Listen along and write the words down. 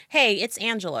Hey, it's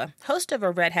Angela, host of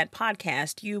a Red Hat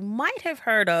podcast you might have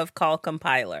heard of called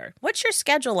Compiler. What's your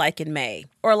schedule like in May?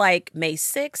 Or like May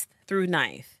 6th through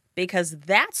 9th? Because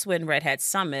that's when Red Hat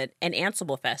Summit and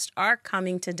Ansible Fest are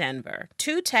coming to Denver.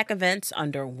 2 tech events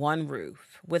under one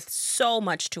roof with so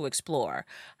much to explore.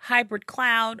 Hybrid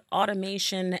cloud,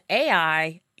 automation,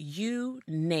 AI, you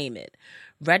name it.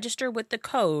 Register with the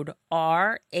code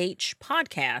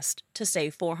RHPodcast to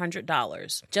save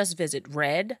 $400. Just visit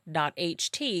red.ht/go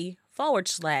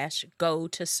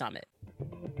to summit.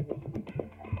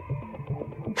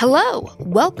 Hello,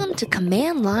 welcome to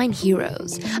Command Line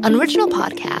Heroes, an original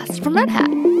podcast from Red Hat.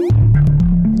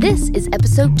 This is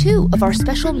episode 2 of our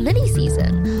special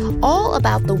mini-season, all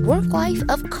about the work life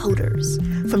of coders,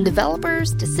 from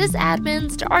developers to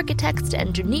sysadmins to architects to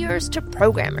engineers to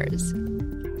programmers.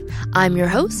 I'm your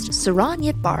host, Saron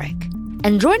Yitbarek,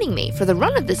 and joining me for the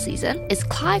run of this season is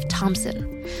Clive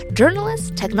Thompson,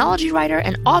 journalist, technology writer,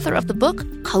 and author of the book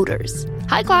Coders.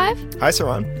 Hi, Clive. Hi,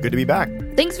 Saron. Good to be back.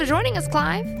 Thanks for joining us,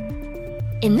 Clive.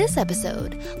 In this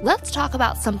episode, let's talk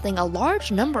about something a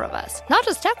large number of us, not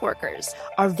just tech workers,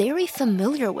 are very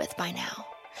familiar with by now,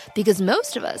 because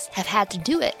most of us have had to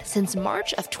do it since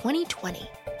March of 2020,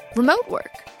 remote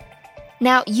work.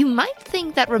 Now, you might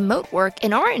think that remote work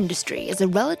in our industry is a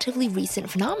relatively recent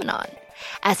phenomenon.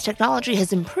 As technology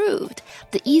has improved,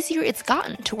 the easier it's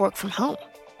gotten to work from home.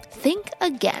 Think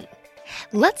again.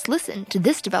 Let's listen to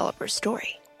this developer's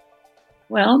story.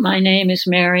 Well, my name is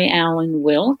Mary Allen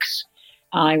Wilkes.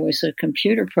 I was a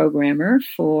computer programmer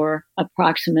for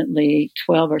approximately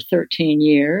 12 or 13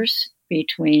 years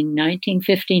between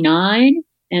 1959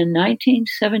 and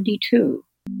 1972.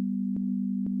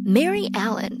 Mary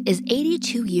Allen is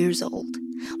 82 years old.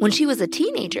 When she was a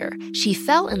teenager, she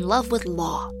fell in love with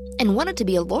law and wanted to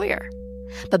be a lawyer.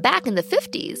 But back in the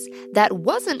 50s, that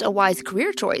wasn't a wise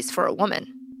career choice for a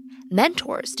woman.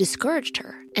 Mentors discouraged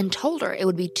her and told her it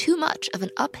would be too much of an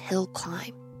uphill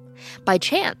climb. By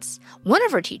chance, one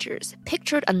of her teachers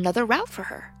pictured another route for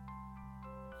her.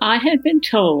 I had been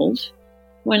told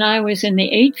when I was in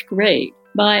the 8th grade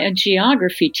by a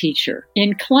geography teacher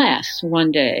in class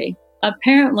one day.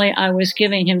 Apparently, I was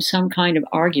giving him some kind of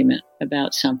argument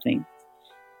about something.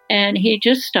 And he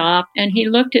just stopped and he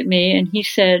looked at me and he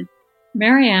said,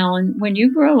 "Mary Allen, when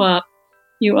you grow up,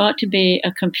 you ought to be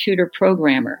a computer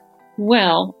programmer."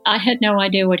 Well, I had no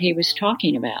idea what he was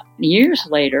talking about. Years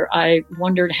later, I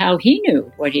wondered how he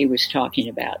knew what he was talking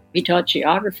about. He taught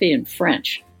geography and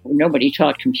French. Nobody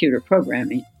taught computer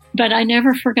programming. But I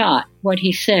never forgot what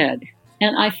he said.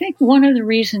 And I think one of the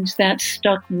reasons that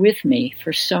stuck with me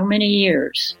for so many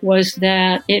years was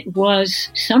that it was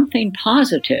something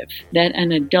positive that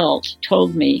an adult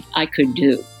told me I could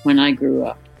do when I grew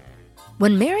up.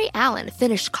 When Mary Allen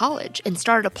finished college and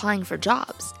started applying for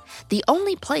jobs, the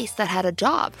only place that had a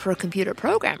job for a computer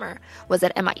programmer was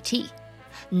at MIT.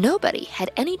 Nobody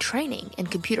had any training in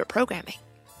computer programming.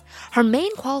 Her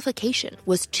main qualification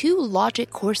was 2 logic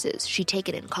courses she'd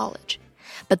taken in college.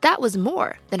 But that was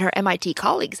more than her MIT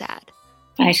colleagues had.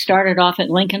 I started off at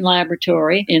Lincoln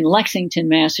Laboratory in Lexington,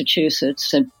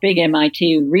 Massachusetts, a big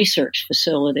MIT research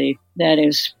facility that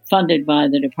is funded by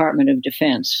the Department of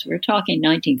Defense. We're talking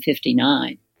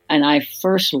 1959. And I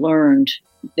first learned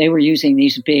they were using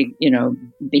these big,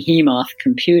 behemoth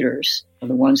computers,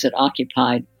 the ones that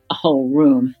occupied a whole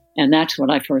room. And that's what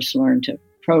I first learned to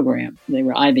program. They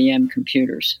were IBM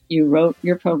computers. You wrote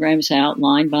your programs out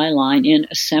line by line in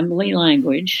assembly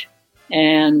language,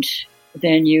 and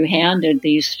then you handed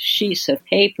these sheets of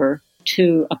paper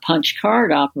to a punch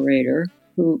card operator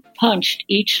who punched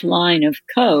each line of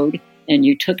code, and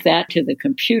you took that to the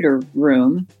computer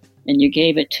room and you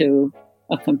gave it to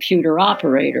a computer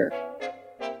operator.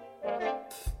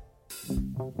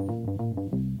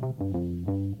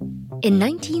 In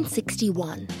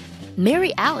 1961,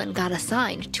 Mary Allen got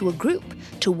assigned to a group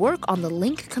to work on the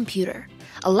LINC computer,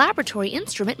 a laboratory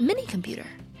instrument mini-computer.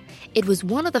 It was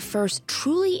one of the first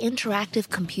truly interactive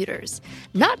computers,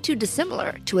 not too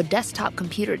dissimilar to a desktop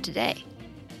computer today.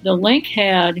 The LINC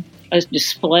had a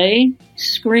display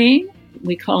screen.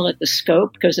 We call it the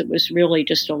scope because it was really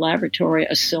just a laboratory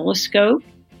oscilloscope.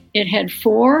 It had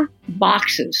 4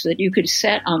 boxes that you could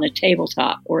set on a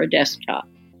tabletop or a desktop.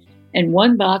 And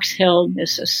one box held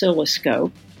this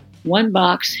oscilloscope. One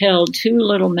box held 2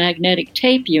 little magnetic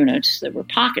tape units that were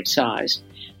pocket-sized.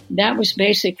 That was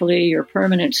basically your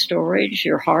permanent storage,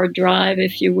 your hard drive,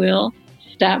 if you will.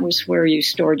 That was where you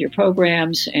stored your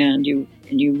programs and you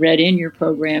read in your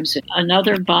programs.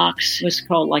 Another box was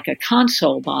called like a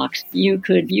console box. You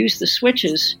could use the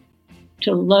switches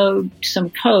to load some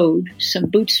code, some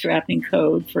bootstrapping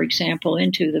code, for example,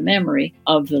 into the memory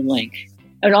of the LINC.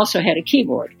 It also had a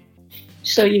keyboard.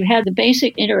 So you had the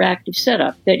basic interactive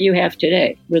setup that you have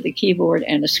today with a keyboard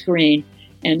and a screen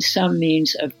and some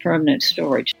means of permanent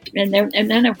storage. And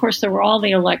then, of course, there were all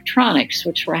the electronics,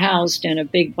 which were housed in a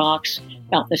big box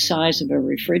about the size of a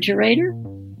refrigerator.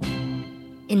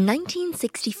 In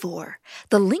 1964,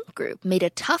 the Link Group made a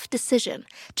tough decision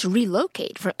to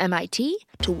relocate from MIT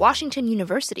to Washington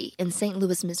University in St.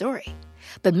 Louis, Missouri.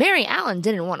 But Mary Allen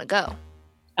didn't want to go.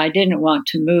 I didn't want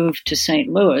to move to St.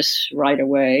 Louis right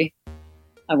away.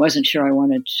 I wasn't sure I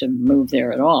wanted to move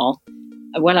there at all.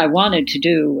 What I wanted to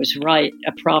do was write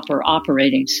a proper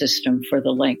operating system for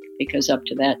the Link, because up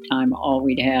to that time, all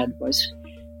we'd had was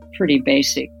pretty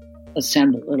basic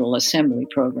little assembly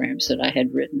programs that I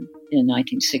had written in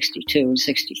 1962 and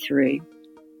 63.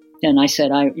 And I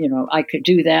said, I could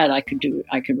do that. I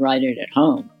could write it at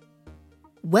home.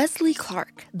 Wesley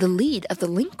Clark, the lead of the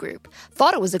Link Group,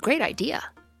 thought it was a great idea.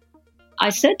 I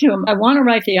said to him, I want to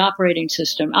write the operating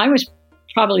system. I was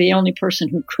probably the only person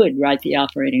who could write the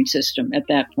operating system at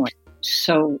that point.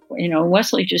 So,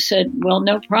 Wesley just said, well,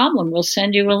 no problem. We'll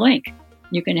send you a link.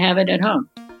 You can have it at home.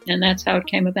 And that's how it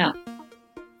came about.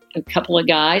 A couple of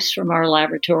guys from our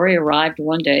laboratory arrived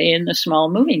one day in the small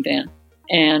moving van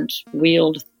and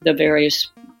wheeled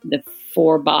the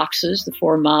 4 boxes, the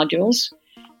 4 modules,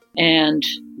 and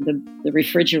the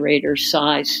refrigerator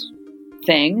size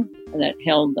thing that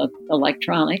held the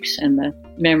electronics and the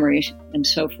memory and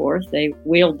so forth. They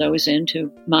wheeled those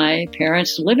into my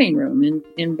parents' living room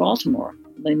in Baltimore.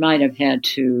 They might have had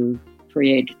to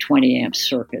create 20 amp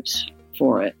circuits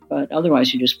for it, but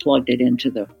otherwise you just plugged it into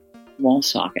the wall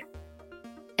socket.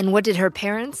 And what did her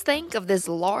parents think of this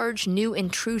large new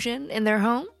intrusion in their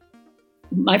home?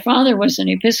 My father was an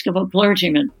Episcopal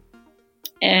clergyman,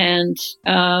 and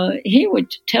he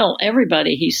would tell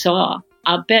everybody he saw,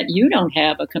 I'll bet you don't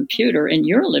have a computer in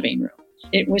your living room.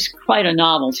 It was quite a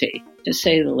novelty, to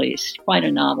say the least, quite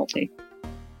a novelty.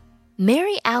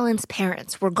 Mary Allen's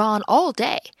parents were gone all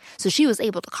day, so she was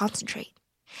able to concentrate.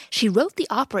 She wrote the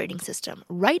operating system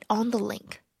right on the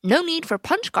Link. No need for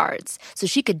punch cards, so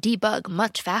she could debug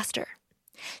much faster.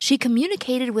 She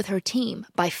communicated with her team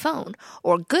by phone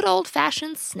or good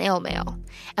old-fashioned snail mail,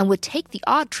 and would take the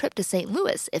odd trip to St.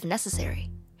 Louis if necessary.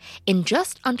 In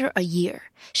just under a year,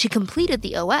 she completed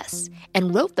the OS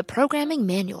and wrote the programming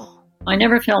manual. I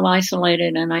never felt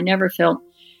isolated, and I never felt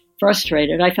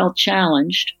frustrated. I felt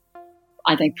challenged.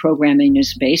 I think programming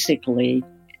is basically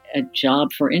a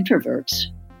job for introverts.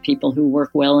 People who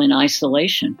work well in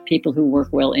isolation, people who work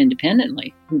well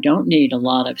independently, who don't need a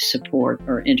lot of support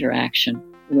or interaction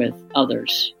with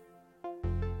others.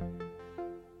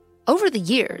 Over the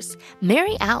years,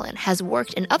 Mary Allen has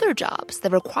worked in other jobs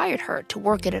that required her to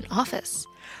work in an office.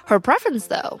 Her preference,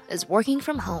 though, is working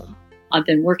from home. I've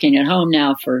been working at home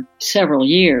now for several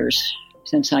years,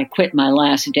 since I quit my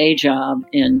last day job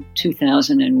in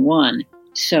 2001.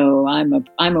 So I'm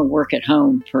a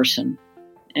work-at-home person.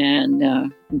 And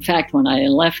in fact, when I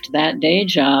left that day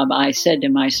job, I said to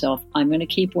myself, I'm going to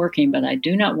keep working, but I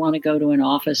do not want to go to an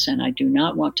office and I do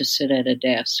not want to sit at a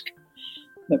desk.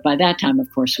 But by that time,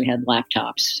 of course, we had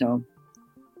laptops, so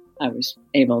I was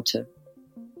able to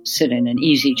sit in an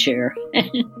easy chair.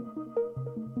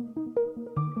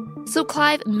 So,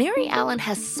 Clive, Mary Allen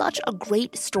has such a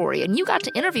great story, and you got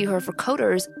to interview her for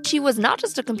Coders. She was not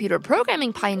just a computer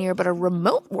programming pioneer, but a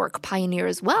remote work pioneer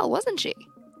as well, wasn't she?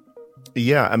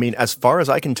 Yeah, I mean, as far as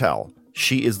I can tell,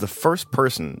 she is the first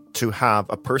person to have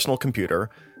a personal computer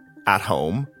at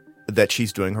home that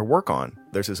she's doing her work on.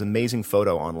 There's this amazing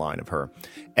photo online of her,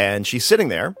 and she's sitting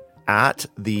there at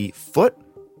the foot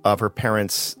of her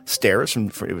parents' stairs.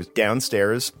 It was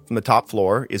downstairs from the top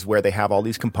floor is where they have all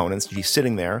these components. She's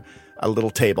sitting there, a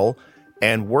little table,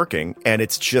 and working, and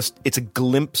it's a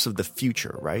glimpse of the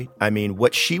future, right? I mean,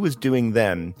 what she was doing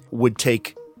then would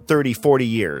take 30, 40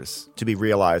 years to be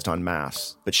realized en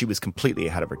masse, but she was completely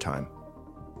ahead of her time.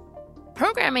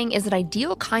 Programming is an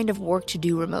ideal kind of work to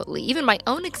do remotely. Even my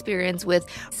own experience with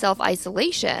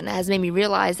self-isolation has made me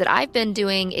realize that I've been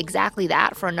doing exactly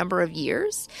that for a number of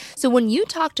years. So when you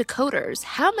talk to coders,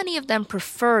 how many of them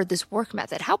prefer this work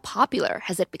method? How popular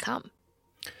has it become?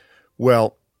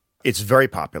 Well, it's very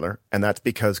popular, and that's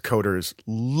because coders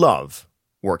love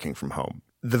working from home.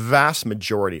 The vast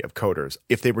majority of coders,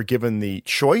 if they were given the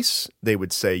choice, they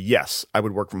would say, yes, I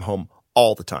would work from home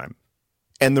all the time.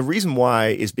 And the reason why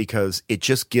is because it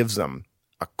just gives them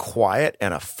a quiet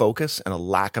and a focus and a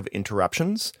lack of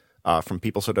interruptions from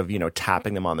people sort of,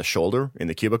 tapping them on the shoulder in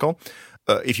the cubicle.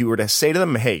 If you were to say to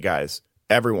them, hey, guys,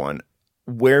 everyone,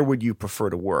 where would you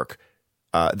prefer to work?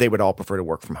 They would all prefer to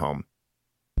work from home.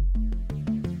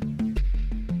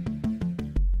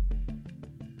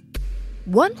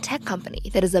 One tech company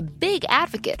that is a big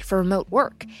advocate for remote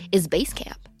work is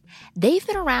Basecamp. They've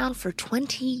been around for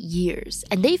 20 years,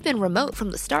 and they've been remote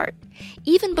from the start,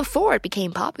 even before it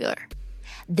became popular.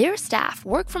 Their staff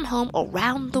work from home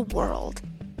around the world.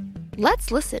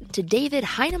 Let's listen to David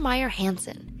Heinemeier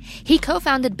Hansson. He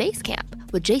co-founded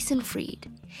Basecamp with Jason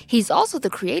Fried. He's also the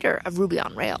creator of Ruby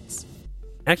on Rails.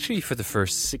 Actually, for the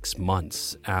first 6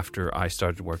 months after I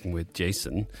started working with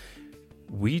Jason,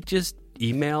 we just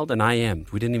emailed and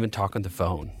IM'd. We didn't even talk on the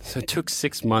phone. So it took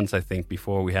 6 months, I think,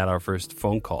 before we had our first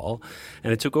phone call.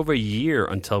 And it took over a year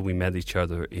until we met each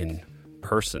other in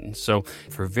person. So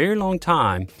for a very long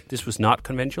time, this was not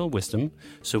conventional wisdom.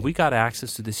 So we got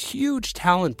access to this huge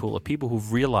talent pool of people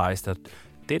who've realized that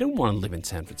they don't want to live in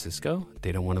San Francisco.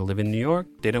 They don't want to live in New York.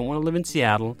 They don't want to live in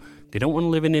Seattle. They don't want to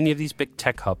live in any of these big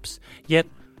tech hubs. Yet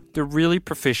they're really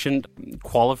proficient,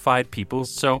 qualified people.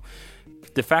 So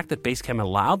the fact that Basecamp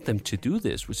allowed them to do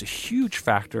this was a huge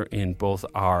factor in both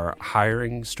our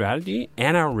hiring strategy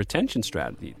and our retention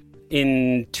strategy.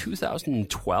 In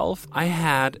 2012, I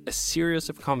had a series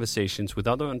of conversations with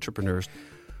other entrepreneurs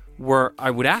where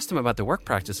I would ask them about their work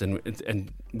practice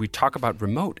and we'd talk about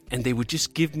remote, and they would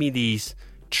just give me these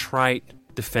trite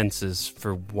defenses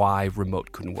for why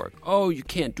remote couldn't work. Oh, you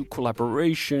can't do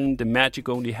collaboration. The magic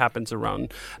only happens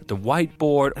around the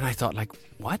whiteboard. And I thought, like,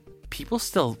 what? People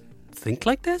still think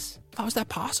like this? How is that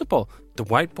possible? The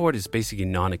whiteboard is basically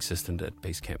non-existent at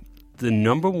Basecamp. The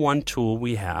number one tool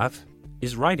we have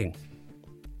is writing.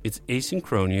 It's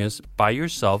asynchronous, by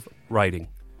yourself writing.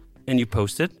 And you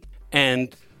post it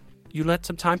and you let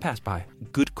some time pass by.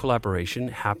 Good collaboration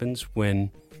happens when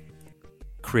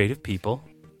creative people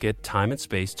get time and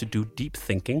space to do deep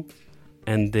thinking,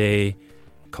 and they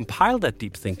compile that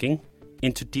deep thinking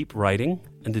into deep writing.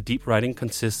 And the deep writing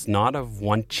consists not of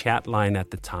one chat line at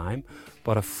the time,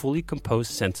 but of fully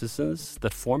composed sentences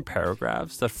that form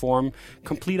paragraphs, that form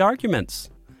complete arguments.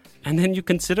 And then you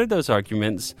consider those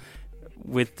arguments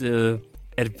with the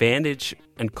advantage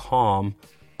and calm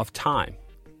of time.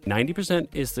 90%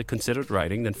 is the considered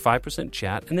writing, then 5%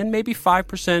 chat, and then maybe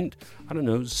 5%, I don't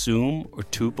know, Zoom or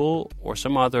Tuple or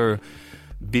some other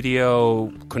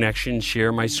video connection,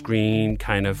 share my screen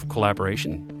kind of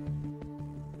collaboration.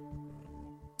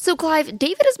 So, Clive,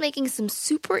 David is making some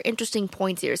super interesting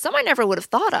points here, some I never would have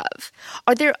thought of.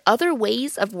 Are there other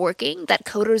ways of working that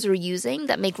coders are using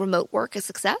that make remote work a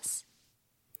success?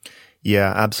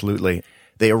 Yeah, absolutely.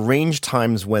 They arrange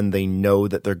times when they know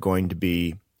that they're going to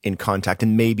be in contact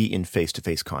and maybe in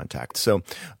face-to-face contact. So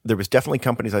there was definitely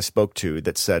companies I spoke to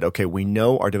that said, okay, we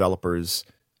know our developers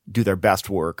do their best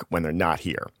work when they're not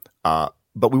here.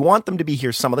 But we want them to be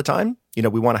here some of the time. You know,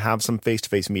 we want to have some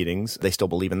face-to-face meetings. They still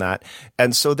believe in that.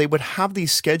 And so they would have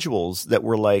these schedules that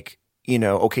were like, you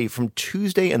know, okay, from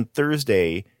Tuesday and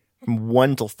Thursday, from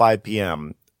 1 till 5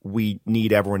 p.m., we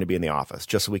need everyone to be in the office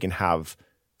just so we can have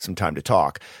some time to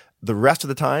talk. The rest of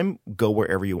the time, go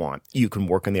wherever you want. You can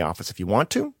work in the office if you want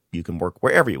to. You can work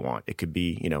wherever you want. It could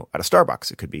be, you know, at a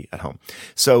Starbucks. It could be at home.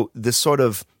 So this sort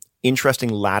of interesting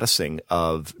latticing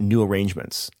of new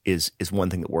arrangements is one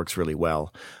thing that works really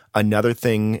well. Another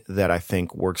thing that I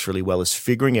think works really well is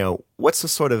figuring out what's the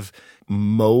sort of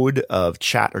mode of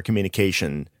chat or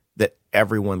communication that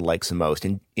everyone likes the most.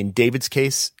 In David's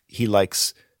case, he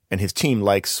likes, and his team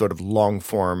likes, sort of long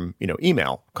form, you know,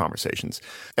 email conversations.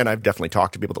 And I've definitely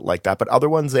talked to people that like that, but other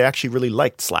ones, they actually really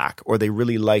liked Slack, or they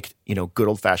really liked, you know, good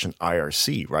old fashioned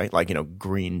IRC, right? Like, you know,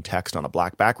 green text on a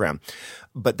black background.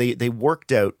 But they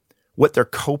worked out what their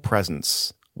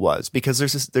co-presence was, because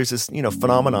there's this, you know,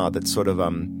 phenomena that sort of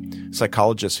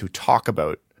psychologists who talk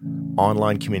about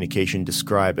online communication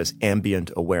describe as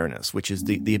ambient awareness, which is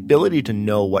the ability to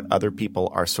know what other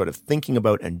people are sort of thinking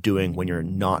about and doing when you're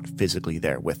not physically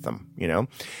there with them, you know?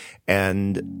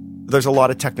 And there's a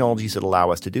lot of technologies that allow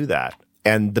us to do that.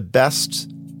 And the best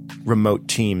remote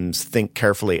teams think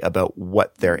carefully about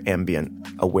what their ambient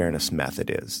awareness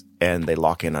method is, and they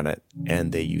lock in on it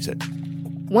and they use it.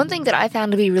 One thing that I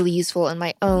found to be really useful in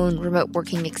my own remote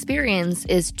working experience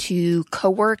is to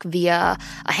co-work via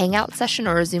a Hangout session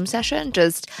or a Zoom session,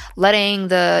 just letting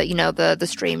the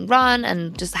stream run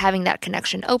and just having that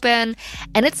connection open.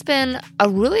 And it's been a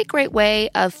really great way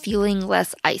of feeling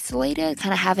less isolated,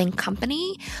 kind of having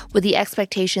company with the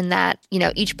expectation that, you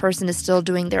know, each person is still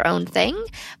doing their own thing,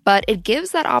 but it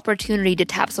gives that opportunity to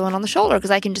tap someone on the shoulder,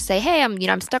 because I can just say, hey,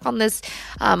 I'm stuck on this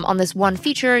one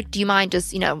feature. Do you mind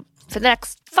just, for the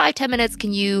next 5-10 minutes,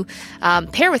 can you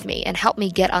pair with me and help me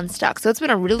get unstuck? So it's been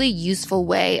a really useful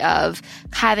way of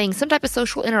having some type of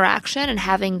social interaction and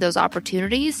having those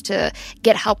opportunities to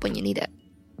get help when you need it.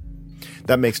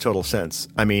 That makes total sense.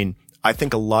 I mean, I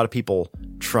think a lot of people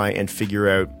try and figure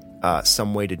out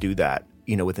some way to do that,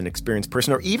 with an experienced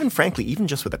person, or even, frankly, even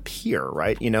just with a peer,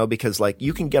 right? Because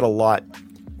you can get a lot,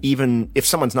 even if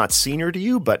someone's not senior to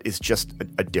you, but is just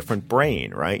a different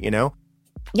brain, right?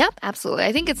 Yep, absolutely.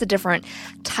 I think it's a different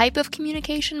type of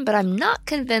communication, but I'm not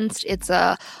convinced it's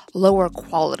a lower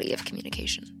quality of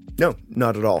communication. No,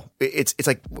 not at all. It's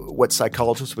like what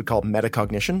psychologists would call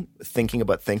metacognition, thinking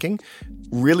about thinking.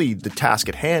 Really, the task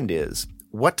at hand is,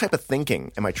 what type of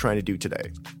thinking am I trying to do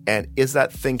today? And is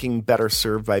that thinking better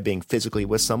served by being physically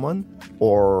with someone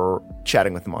or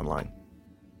chatting with them online?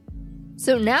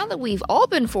 So now that we've all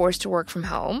been forced to work from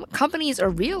home, companies are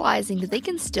realizing that they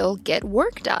can still get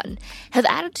work done. Have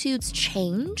attitudes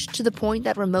changed to the point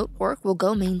that remote work will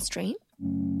go mainstream?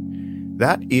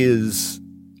 That is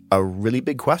a really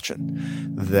big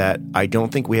question that I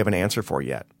don't think we have an answer for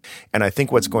yet. And I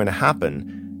think what's going to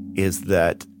happen is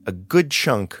that a good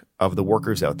chunk of the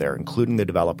workers out there, including the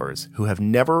developers, who have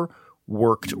never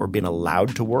worked or been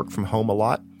allowed to work from home a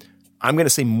lot, I'm going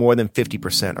to say more than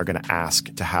 50% are going to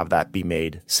ask to have that be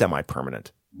made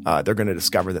semi-permanent. They're going to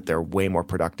discover that they're way more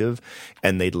productive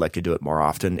and they'd like to do it more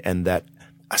often, and that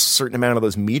a certain amount of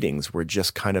those meetings were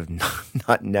just kind of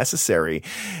not necessary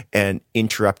and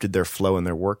interrupted their flow in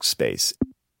their workspace.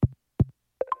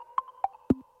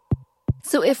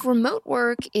 So if remote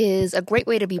work is a great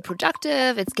way to be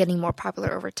productive, it's getting more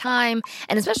popular over time,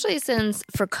 and especially since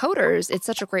for coders, it's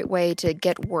such a great way to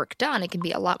get work done, it can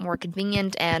be a lot more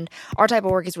convenient, and our type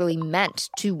of work is really meant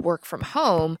to work from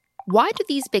home. Why do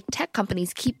these big tech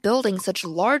companies keep building such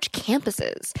large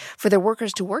campuses for their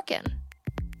workers to work in?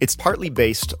 It's partly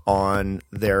based on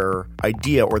their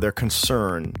idea or their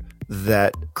concern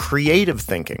that creative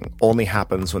thinking only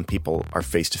happens when people are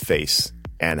face-to-face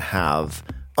and have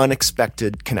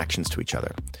unexpected connections to each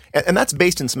other. And that's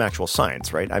based in some actual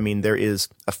science, right? I mean, there is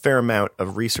a fair amount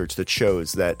of research that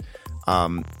shows that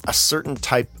a certain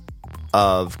type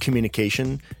of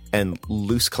communication and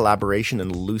loose collaboration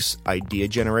and loose idea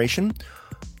generation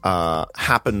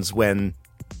happens when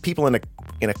people in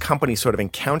a company sort of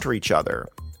encounter each other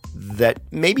that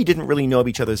maybe didn't really know of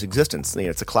each other's existence.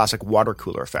 It's a classic water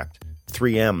cooler effect.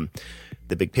 3M,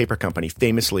 the big paper company,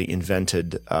 famously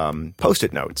invented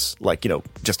Post-it notes,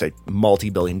 just a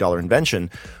multi-billion-dollar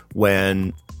invention,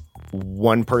 when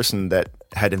one person that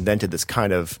had invented this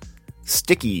kind of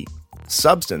sticky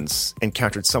substance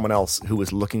encountered someone else who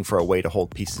was looking for a way to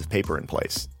hold pieces of paper in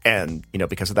place. And,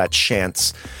 because of that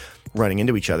chance running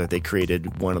into each other, they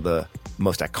created one of the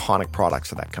most iconic products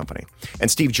for that company. And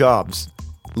Steve Jobs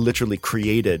literally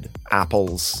created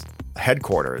Apple's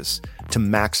headquarters to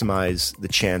maximize the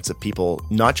chance that people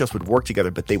not just would work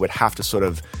together, but they would have to sort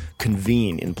of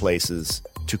convene in places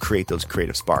to create those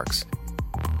creative sparks.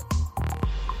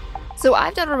 So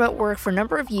I've done remote work for a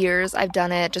number of years. I've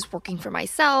done it just working for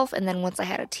myself. And then once I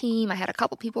had a team, I had a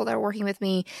couple people that were working with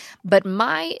me. But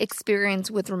my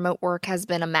experience with remote work has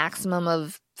been a maximum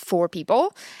of 4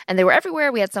 people. And they were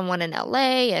everywhere. We had someone in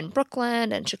LA and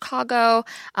Brooklyn and Chicago.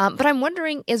 But I'm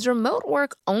wondering, is remote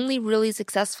work only really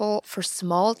successful for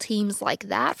small teams like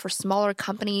that, for smaller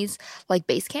companies like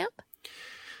Basecamp?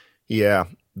 Yeah,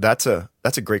 that's a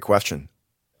great question.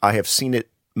 I have seen it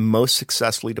most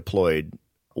successfully deployed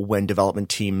when development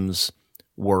teams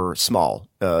were small,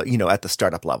 at the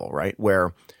startup level, right?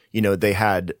 Where, they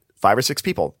had 5 or 6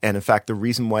 people. And in fact, the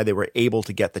reason why they were able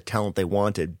to get the talent they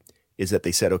wanted is that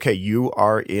they said, okay, you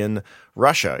are in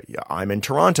Russia. I'm in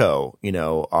Toronto.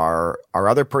 Our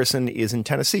other person is in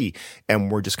Tennessee, and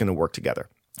we're just going to work together.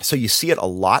 So you see it a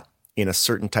lot in a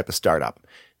certain type of startup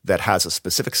that has a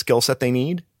specific skill set they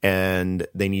need, and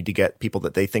they need to get people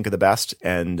that they think are the best,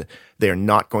 and they are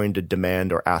not going to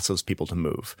demand or ask those people to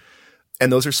move.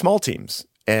 And those are small teams.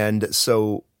 And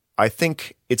so I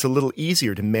think it's a little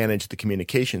easier to manage the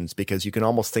communications because you can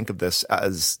almost think of this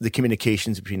as the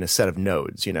communications between a set of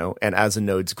nodes, and as the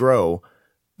nodes grow,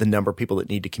 the number of people that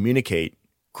need to communicate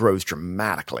grows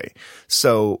dramatically.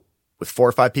 So with 4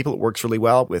 or 5 people, it works really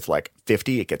well. With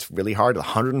 50, it gets really hard.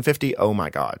 150, oh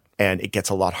my God. And it gets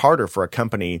a lot harder for a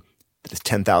company that is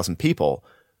 10,000 people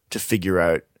to figure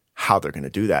out how they're going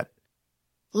to do that.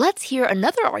 Let's hear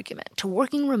another argument to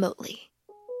working remotely.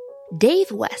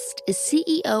 Dave West is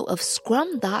CEO of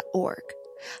Scrum.org.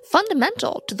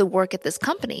 Fundamental to the work at this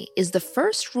company is the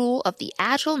first rule of the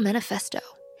Agile Manifesto: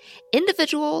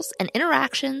 individuals and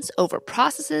interactions over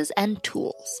processes and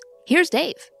tools. Here's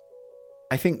Dave.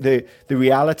 I think the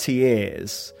reality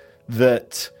is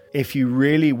that if you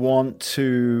really want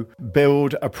to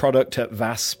build a product at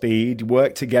vast speed,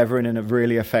 work together in a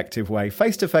really effective way,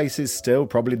 face-to-face is still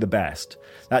probably the best.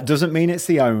 That doesn't mean it's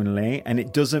the only, and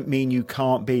it doesn't mean you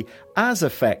can't be as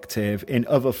effective in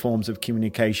other forms of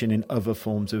communication, in other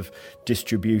forms of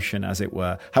distribution, as it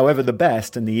were. However, the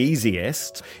best and the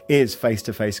easiest is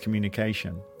face-to-face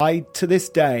communication. I, to this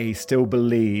day, still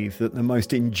believe that the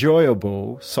most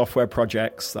enjoyable software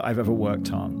projects that I've ever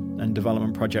worked on and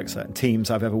development projects and teams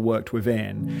I've ever worked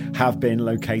within have been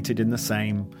located in the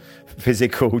same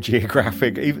physical,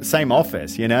 geographic, even same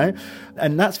office, you know?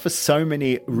 And that's for so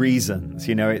many reasons.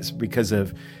 You know, it's because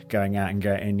of going out and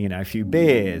getting, you know, a few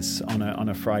beers on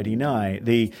a Friday night,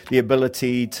 the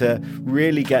ability to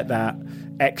really get that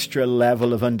extra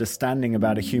level of understanding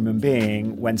about a human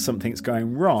being when something's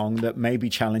going wrong that may be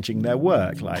challenging their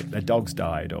work, like their dog's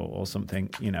died or something,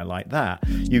 you know, like that.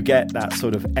 You get that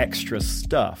sort of extra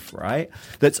stuff, right?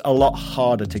 That's a lot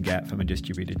harder to get from a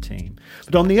distributed team.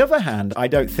 But on the other hand, I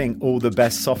don't think all the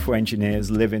best software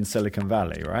engineers live in Silicon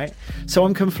Valley, right? So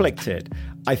I'm conflicted.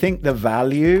 I think the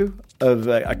value of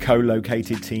a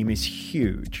co-located team is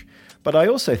huge. But I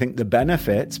also think the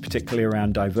benefits, particularly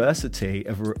around diversity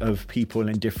of people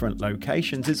in different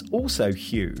locations, is also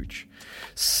huge.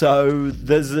 So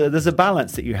there's a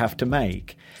balance that you have to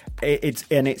make. It's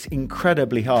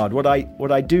incredibly hard. What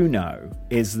I do know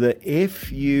is that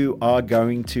if you are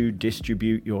going to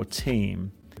distribute your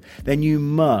team, then you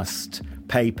must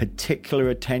pay particular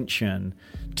attention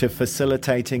to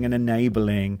facilitating and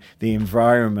enabling the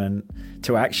environment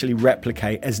to actually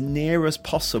replicate as near as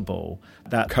possible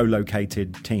that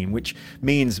co-located team, which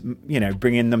means, you know,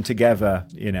 bringing them together,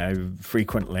 you know,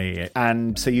 frequently.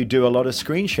 And so you do a lot of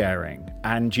screen sharing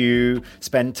and you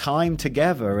spend time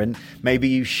together, and maybe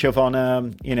you shove on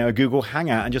a Google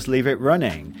Hangout and just leave it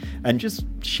running and just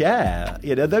share.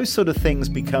 You know, those sort of things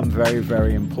become very,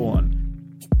 very important.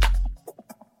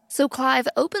 So, Clive,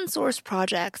 open source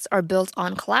projects are built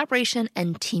on collaboration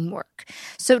and teamwork.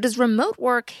 So does remote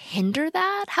work hinder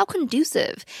that? How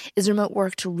conducive is remote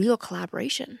work to real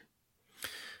collaboration?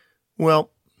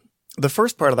 Well, the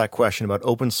first part of that question about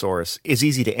open source is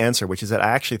easy to answer, which is that I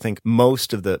actually think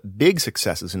most of the big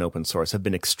successes in open source have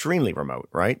been extremely remote,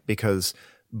 right? Because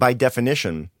by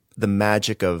definition, the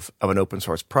magic of an open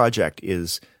source project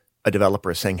is a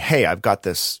developer saying, hey, I've got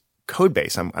this code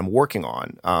base I'm working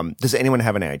on. Does anyone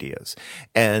have any ideas?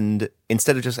 And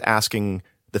instead of just asking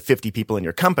the 50 people in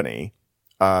your company,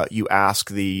 you ask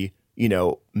the, you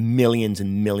know, millions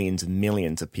and millions and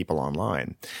millions of people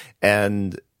online.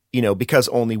 And, you know, because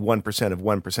only 1% of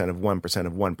 1% of 1%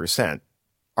 of 1%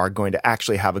 are going to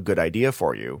actually have a good idea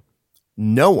for you,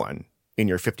 no one in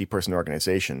your 50-person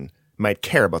organization might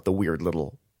care about the weird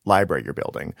little library you're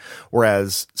building.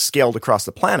 Whereas scaled across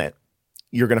the planet,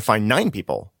 you're going to find 9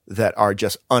 people that are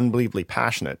just unbelievably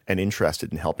passionate and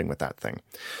interested in helping with that thing.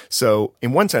 So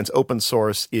in one sense, open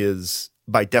source is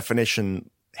by definition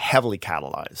heavily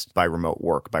catalyzed by remote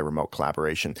work, by remote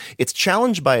collaboration. It's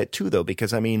challenged by it too, though,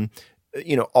 because I mean,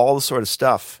 you know, all the sort of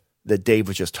stuff that Dave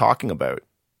was just talking about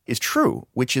is true,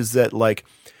 which is that like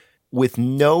with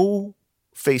no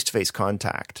face-to-face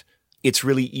contact, it's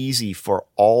really easy for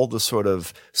all the sort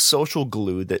of social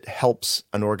glue that helps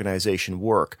an organization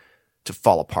work to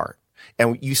fall apart.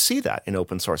 And you see that in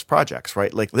open source projects,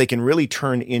 right? Like they can really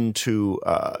turn into,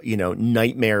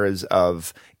 nightmares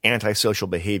of antisocial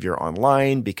behavior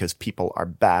online because people are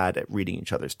bad at reading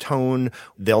each other's tone.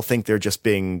 They'll think they're just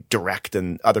being direct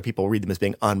and other people read them as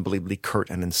being unbelievably curt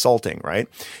and insulting, right?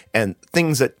 And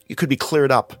things that could be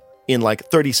cleared up in like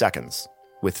 30 seconds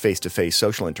with face-to-face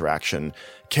social interaction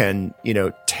can, you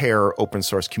know, tear open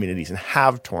source communities and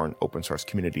have torn open source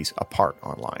communities apart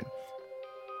online.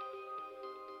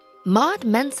 Maud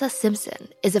Mensah Simpson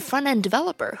is a front-end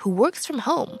developer who works from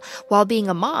home while being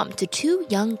a mom to 2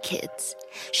 young kids.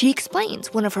 She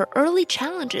explains one of her early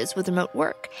challenges with remote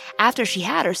work after she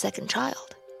had her second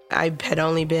child. I had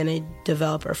only been a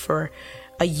developer for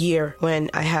a year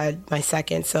when I had my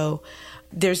second, so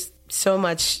there's so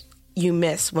much you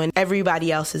miss when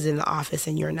everybody else is in the office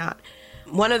and you're not.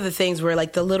 One of the things were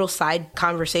like the little side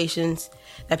conversations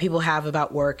that people have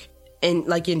about work and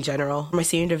like in general. My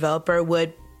senior developer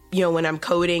would, you know, when I'm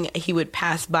coding, he would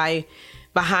pass by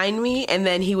behind me and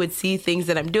then he would see things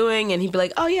that I'm doing and he'd be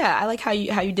like, oh yeah, I like how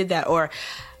you did that. Or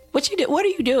what are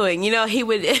you doing? You know, he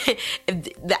would,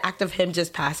 the act of him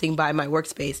just passing by my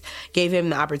workspace gave him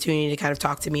the opportunity to kind of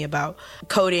talk to me about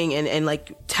coding and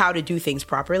like how to do things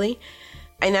properly.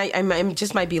 And I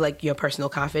just might be like your personal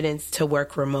confidence to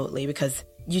work remotely because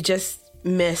you just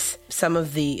miss some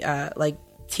of the like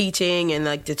teaching and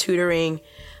like the tutoring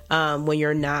when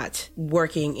you're not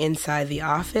working inside the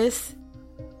office.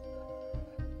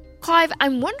 Clive,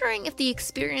 I'm wondering if the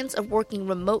experience of working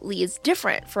remotely is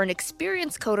different for an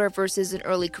experienced coder versus an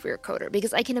early career coder,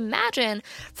 because I can imagine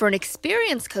for an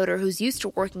experienced coder who's used to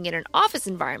working in an office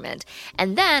environment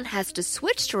and then has to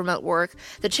switch to remote work,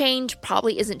 the change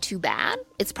probably isn't too bad.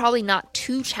 It's probably not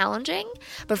too challenging.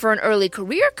 But for an early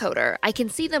career coder, I can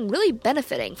see them really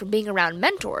benefiting from being around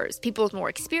mentors, people with more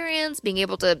experience, being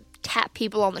able to tap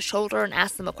people on the shoulder and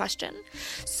ask them a question.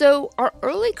 So are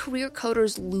early career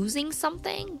coders losing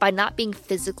something by not being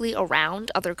physically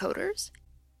around other coders?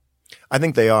 I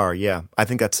think they are, yeah. I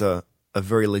think that's a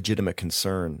very legitimate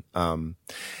concern.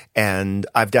 And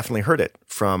I've definitely heard it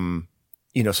from,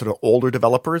 sort of older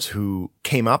developers who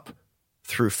came up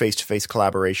through face-to-face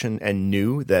collaboration and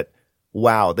knew that,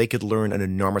 wow, they could learn an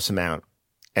enormous amount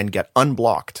and get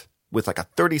unblocked with like a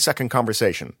 30-second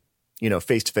conversation,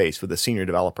 face-to-face with a senior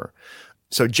developer.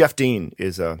 So Jeff Dean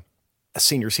is a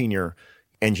senior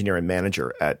engineer and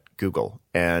manager at Google.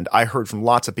 And I heard from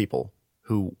lots of people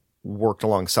who worked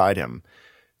alongside him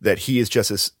that he is just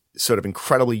this sort of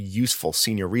incredibly useful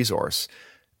senior resource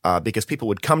because people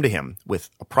would come to him with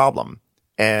a problem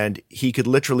and he could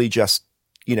literally just,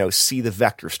 see the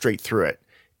vector straight through it.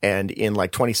 And in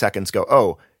like 20 seconds go,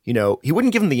 oh, he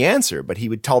wouldn't give them the answer, but he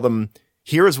would tell them,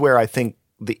 here is where I think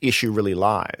the issue really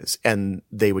lies. And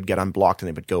they would get unblocked and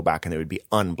they would go back and they would be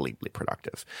unbelievably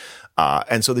productive.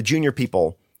 And so the junior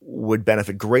people would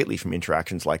benefit greatly from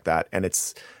interactions like that. And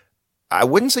I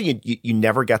wouldn't say you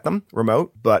never get them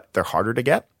remote, but they're harder to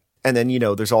get. And then,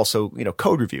 there's also,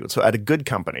 code review. So at a good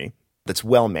company that's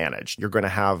well managed, you're going to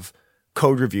have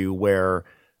code review where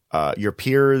your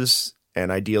peers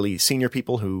and ideally senior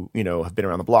people who, have been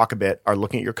around the block a bit are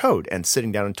looking at your code and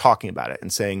sitting down and talking about it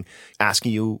and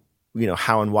asking you,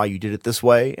 how and why you did it this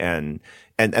way. And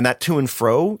that to and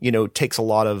fro, takes a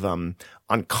lot of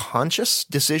unconscious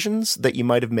decisions that you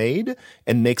might have made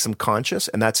and makes them conscious.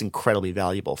 And that's incredibly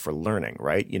valuable for learning,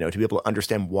 right? To be able to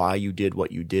understand why you did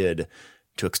what you did,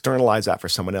 to externalize that for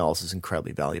someone else is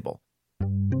incredibly valuable.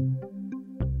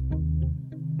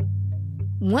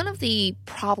 One of the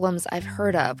problems I've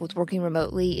heard of with working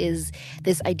remotely is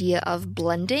this idea of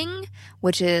blending,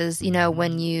 which is,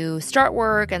 when you start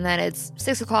work and then it's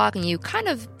 6 o'clock and you kind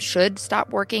of should stop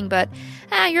working, but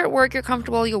you're at work, you're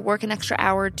comfortable, you'll work an extra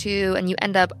hour or two, and you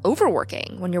end up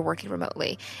overworking when you're working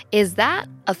remotely. Is that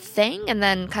a thing? And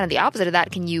then kind of the opposite of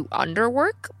that, can you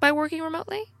underwork by working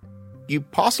remotely? You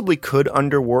possibly could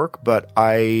underwork, but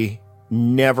I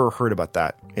never heard about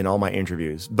that in all my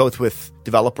interviews, both with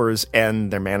developers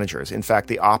and their managers. In fact,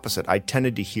 the opposite. I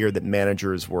tended to hear that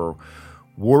managers were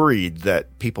worried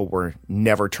that people were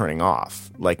never turning off,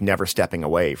 like never stepping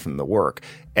away from the work.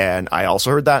 And I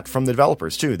also heard that from the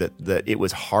developers too, that it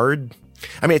was hard.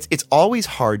 I mean, it's always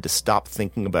hard to stop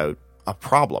thinking about a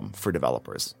problem for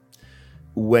developers.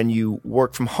 When you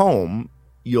work from home,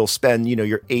 you'll spend,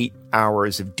 your 8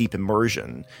 hours of deep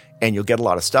immersion and you'll get a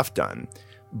lot of stuff done.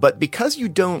 But because you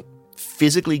don't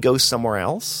physically go somewhere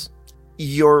else,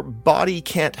 your body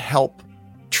can't help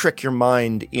trick your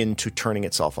mind into turning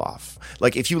itself off.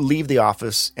 Like if you leave the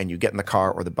office and you get in the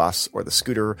car or the bus or the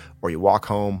scooter or you walk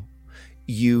home,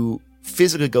 you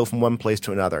physically go from one place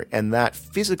to another. And that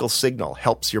physical signal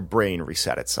helps your brain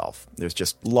reset itself. There's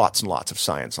just lots and lots of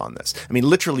science on this. I mean,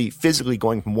 literally physically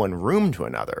going from one room to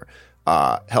another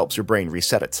helps your brain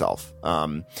reset itself.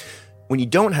 When you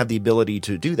don't have the ability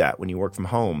to do that, when you work from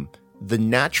home, the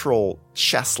natural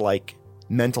chess-like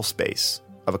mental space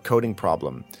of a coding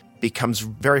problem becomes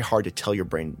very hard to tell your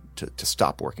brain to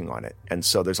stop working on it. And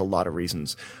so there's a lot of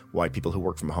reasons why people who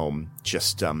work from home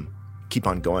just keep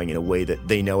on going in a way that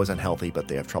they know is unhealthy, but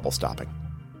they have trouble stopping.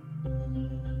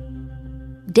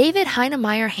 David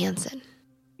Heinemeier Hansson.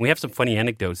 We have some funny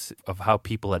anecdotes of how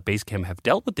people at Basecamp have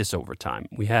dealt with this over time.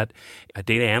 We had a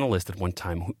data analyst at one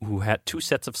time who had 2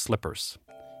 sets of slippers.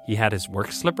 He had his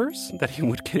work slippers that he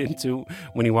would get into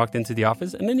when he walked into the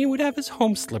office, and then he would have his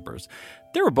home slippers.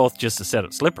 They were both just a set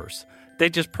of slippers. They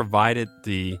just provided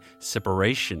the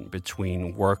separation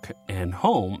between work and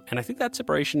home, and I think that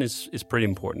separation is pretty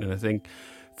important. And I think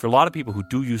for a lot of people who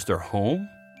do use their home,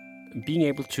 being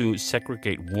able to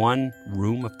segregate one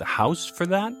room of the house for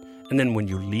that, and then when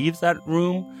you leave that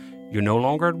room, you're no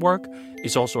longer at work,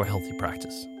 is also a healthy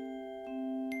practice.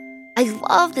 I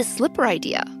love this slipper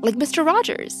idea, like Mr.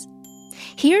 Rogers.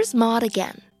 Here's Maud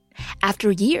again. After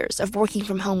years of working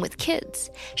from home with kids,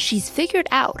 she's figured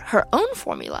out her own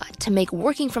formula to make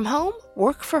working from home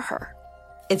work for her.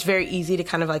 It's very easy to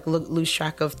kind of like lose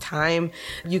track of time.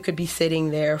 You could be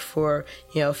sitting there for,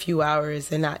 a few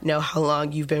hours and not know how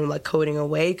long you've been like coding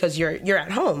away because you're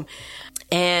at home.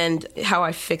 And how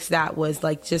I fixed that was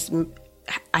like just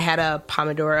I had a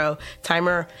Pomodoro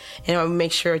timer, and I would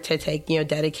make sure to take,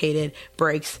 dedicated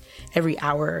breaks every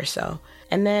hour or so.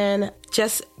 And then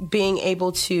just being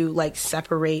able to like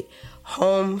separate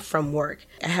home from work.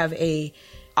 I have a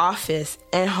office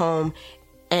and home,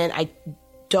 and I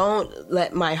don't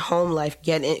let my home life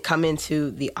come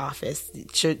into the office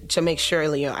to make sure,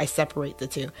 I separate the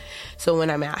two. So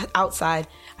when I'm outside,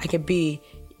 I can be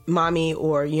mommy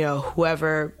or,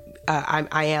 whoever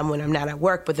I am when I'm not at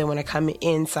work. But then when I come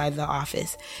inside the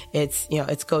office,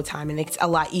 it's go time, and it's a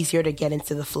lot easier to get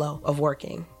into the flow of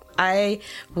working. I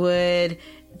would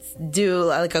do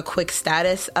like a quick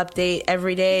status update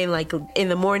every day. Like in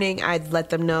the morning, I'd let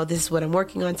them know this is what I'm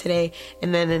working on today,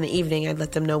 and then in the evening, I'd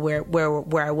let them know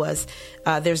where I was.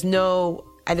 I don't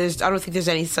think there's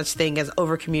any such thing as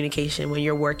over communication when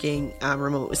you're working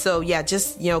remote. So yeah,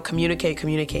 just communicate.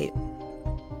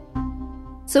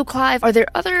 So Clive, are there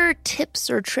other tips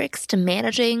or tricks to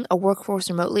managing a workforce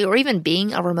remotely, or even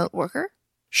being a remote worker?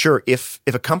 Sure. If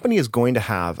a company is going to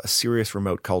have a serious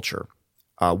remote culture,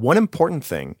 one important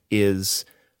thing is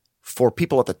for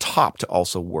people at the top to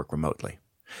also work remotely,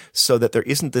 so that there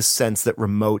isn't this sense that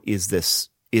remote is this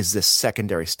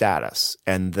secondary status,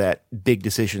 and that big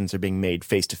decisions are being made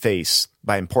face to face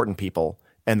by important people,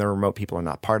 and the remote people are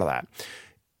not part of that.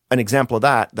 An example of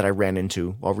that I ran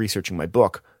into while researching my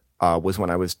book was when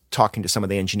I was talking to some of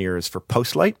the engineers for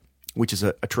Postlight, which is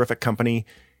a terrific company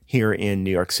here in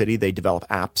New York City. They develop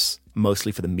apps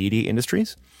mostly for the media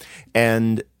industries.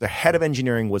 And the head of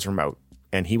engineering was remote,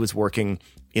 and he was working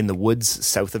in the woods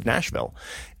south of Nashville.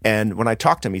 And when I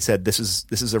talked to him, he said, this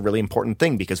is a really important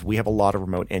thing because we have a lot of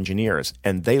remote engineers,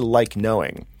 and they like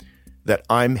knowing that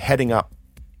I'm heading up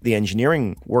the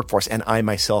engineering workforce and I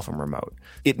myself am remote.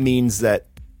 It means that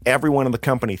everyone in the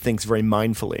company thinks very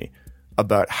mindfully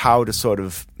about how to sort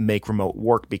of make remote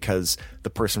work, because the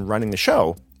person running the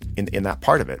show in that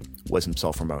part of it was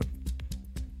himself remote.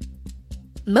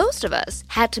 Most of us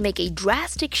had to make a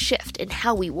drastic shift in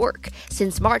how we work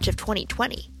since March of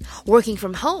 2020, working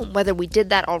from home whether we did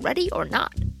that already or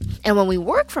not. And when we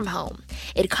work from home,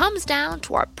 it comes down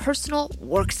to our personal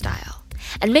work style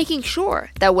and making sure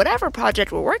that whatever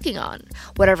project we're working on,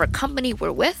 whatever company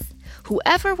we're with,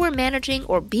 whoever we're managing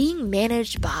or being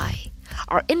managed by,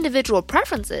 our individual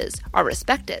preferences are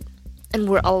respected, and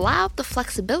we're allowed the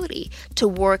flexibility to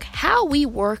work how we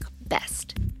work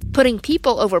best. Putting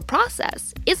people over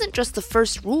process isn't just the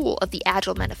first rule of the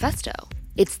Agile Manifesto.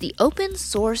 It's the open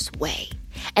source way,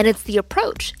 and it's the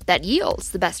approach that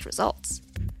yields the best results.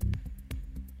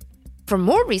 For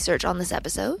more research on this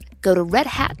episode, go to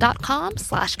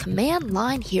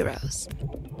redhat.com/command-line-heroes.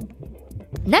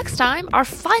 Next time, our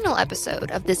final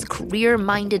episode of this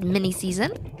career-minded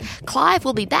mini-season, Clive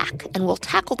will be back and we'll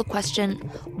tackle the question,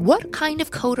 what kind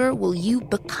of coder will you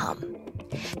become?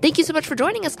 Thank you so much for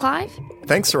joining us, Clive.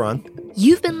 Thanks, Saran.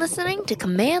 You've been listening to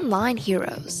Command Line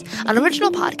Heroes, an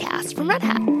original podcast from Red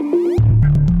Hat.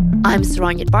 I'm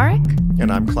Saran Yitbarek.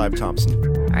 And I'm Clive Thompson.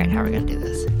 All right, how are we going to do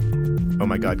this? Oh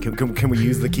my God, can we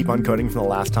use the keep on coding from the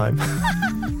last time?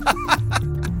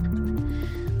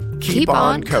 Keep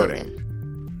on coding.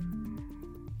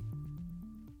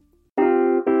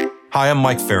 Hi, I'm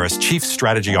Mike Ferris, Chief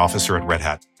Strategy Officer at Red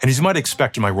Hat. And as you might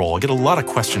expect in my role, I get a lot of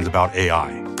questions about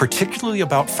AI, particularly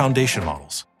about foundation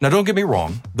models. Now, don't get me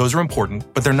wrong, those are important,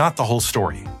 but they're not the whole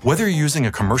story. Whether you're using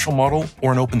a commercial model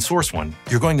or an open source one,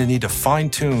 you're going to need to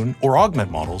fine-tune or augment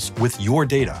models with your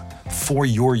data for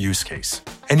your use case.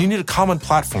 And you need a common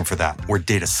platform for that, where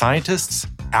data scientists,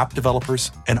 app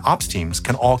developers, and ops teams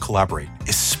can all collaborate,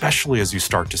 especially as you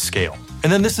start to scale.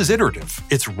 And then this is iterative.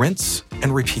 It's rinse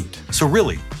and repeat. So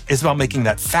really, it's about making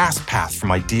that fast path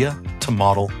from idea to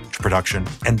model to production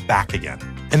and back again.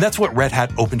 And that's what Red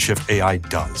Hat OpenShift AI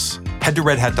does. Head to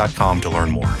redhat.com to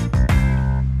learn more.